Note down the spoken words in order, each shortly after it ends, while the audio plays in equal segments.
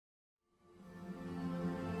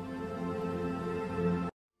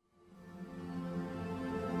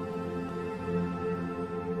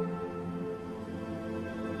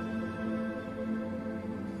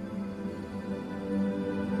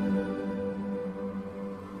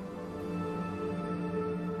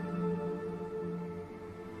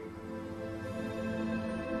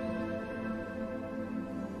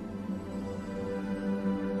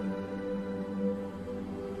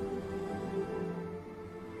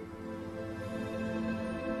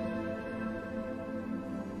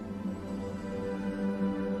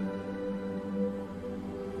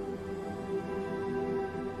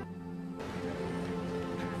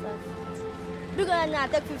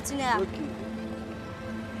200 take 15 naira. Okay.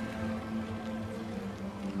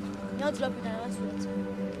 You want to drop it and I want to wait.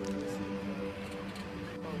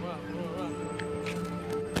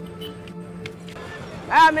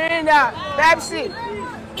 Aminda, Pepsi.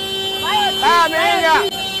 Aminda.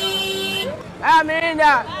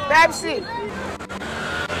 Aminda, Pepsi.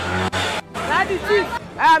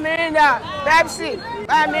 Aminda, Pepsi.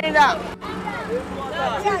 Aminda.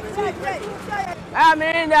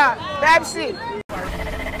 Aminda, Pepsi.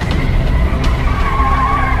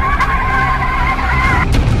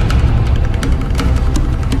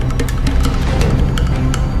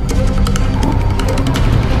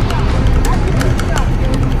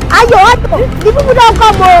 Ayo, the people don't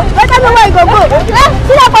come. Let them know where you go.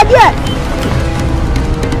 See that for there.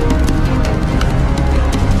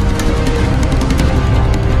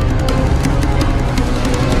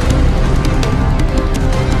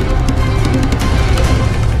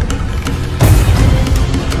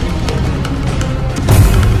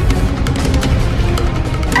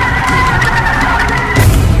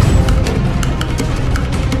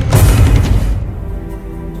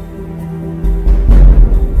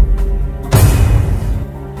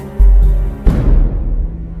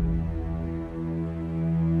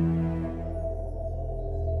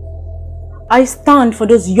 I stand for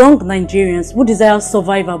those young Nigerians who desire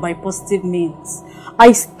survival by positive means.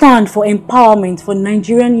 I stand for empowerment for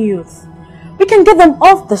Nigerian youth. We can get them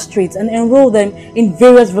off the streets and enroll them in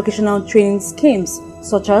various vocational training schemes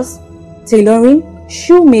such as tailoring,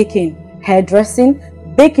 shoemaking, hairdressing,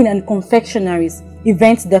 baking and confectionaries,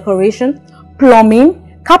 event decoration,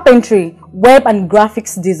 plumbing, carpentry, web and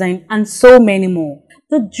graphics design, and so many more.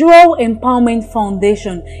 The Dual Empowerment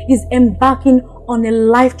Foundation is embarking on a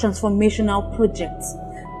life transformational project.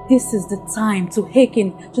 This is the time to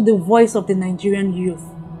hearken to the voice of the Nigerian youth.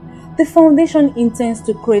 The foundation intends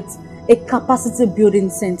to create a capacity building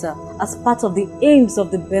center as part of the aims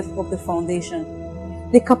of the birth of the foundation.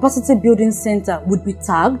 The capacity building center would be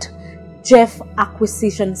tagged Jeff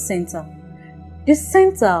Acquisition Center. This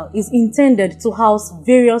center is intended to house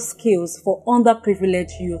various skills for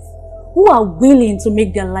underprivileged youth who are willing to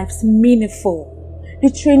make their lives meaningful. The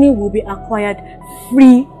training will be acquired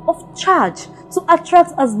free of charge to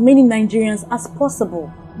attract as many Nigerians as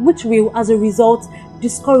possible, which will, as a result,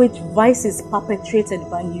 discourage vices perpetrated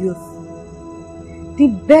by youth. The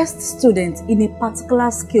best student in a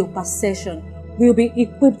particular skill per session will be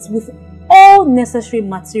equipped with all necessary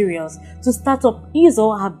materials to start up his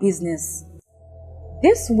or her business.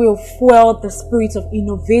 This will fuel the spirit of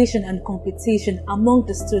innovation and competition among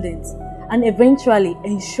the students and eventually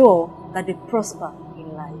ensure that they prosper in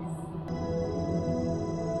life.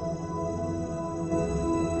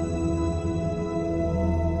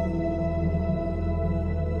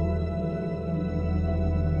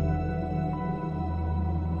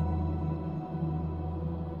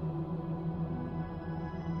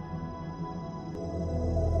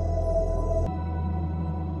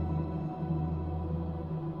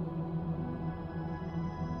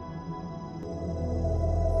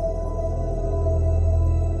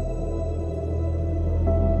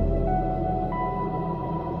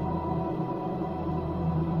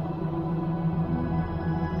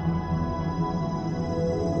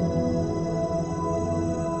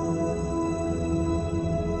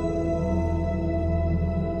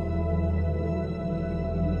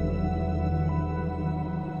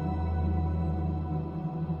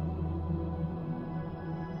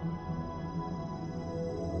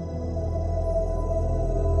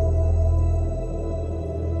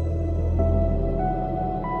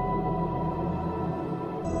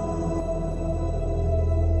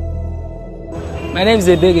 My name is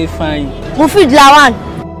Ebere Fine. Mufid Lawan.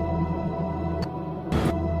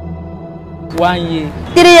 1 year.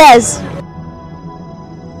 3 years.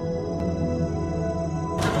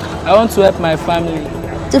 I want to help my family.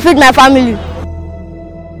 To feed my family.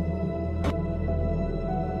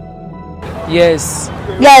 Yes.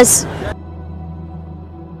 Yes.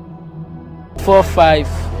 4, 5.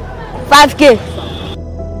 5K.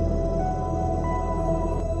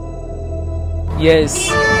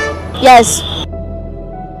 Yes. Yes.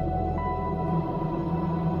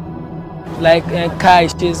 Like Kai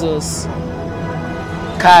Jesus.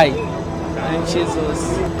 Kai and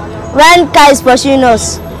Jesus. When Kai is pursuing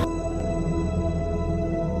us.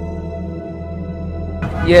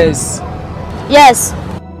 Yes. Yes.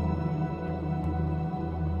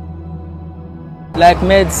 Like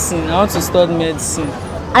medicine. I want to study medicine.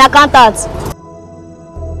 An accountant.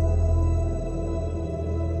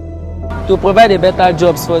 To provide a better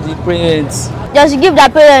jobs for the parents. Just give the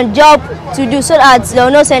parents job to do so that they will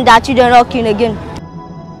not send their children rocking again.